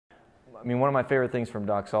I mean, one of my favorite things from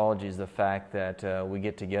Doxology is the fact that we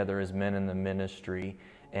get together as men in the ministry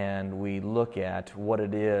and we look at what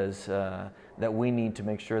it is that we need to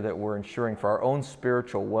make sure that we're ensuring for our own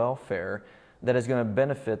spiritual welfare that is going to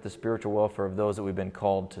benefit the spiritual welfare of those that we've been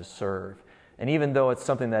called to serve. And even though it's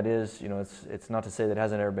something that is, it's not to say that it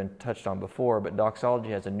hasn't ever been touched on before, but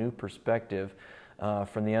Doxology has a new perspective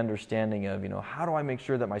from the understanding of, how do I make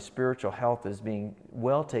sure that my spiritual health is being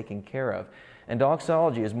well taken care of? And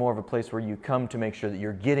Doxology is more of a place where you come to make sure that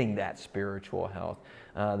you're getting that spiritual health,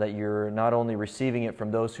 that you're not only receiving it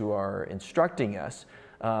from those who are instructing us,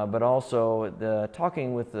 but also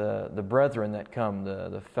talking with the brethren that come,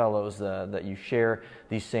 the fellows that you share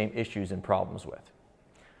these same issues and problems with.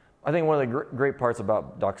 I think one of the great parts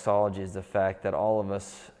about Doxology is the fact that all of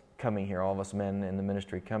us coming here, all of us men in the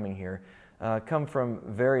ministry coming here, come from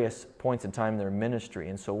various points in time in their ministry.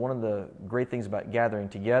 And so one of the great things about gathering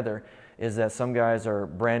together is that some guys are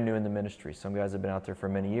brand new in the ministry. Some guys have been out there for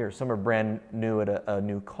many years. Some are brand new at a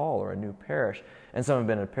new call or a new parish. And some have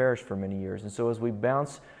been in a parish for many years. And so as we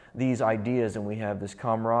bounce these ideas and we have this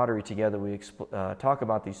camaraderie together, we talk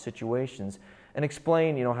about these situations and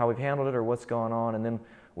explain, how we've handled it or what's gone on. And then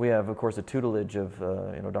we have, of course, a tutelage of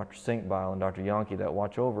Dr. Sinkbile and Dr. Yonke that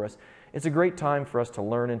watch over us. It's a great time for us to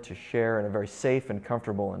learn and to share in a very safe and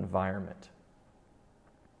comfortable environment.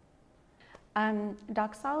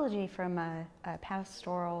 Doxology from a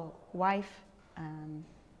pastoral wife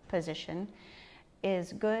position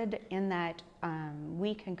is good in that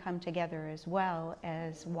we can come together as well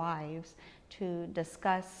as wives to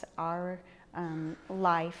discuss our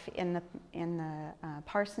life in the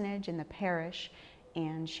parsonage, in the parish,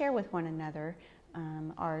 and share with one another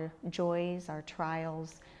our joys, our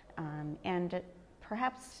trials, and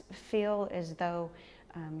perhaps feel as though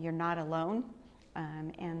you're not alone,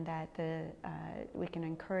 and that we can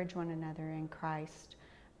encourage one another in Christ.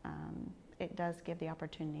 It does give the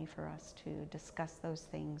opportunity for us to discuss those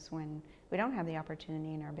things when we don't have the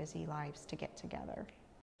opportunity in our busy lives to get together.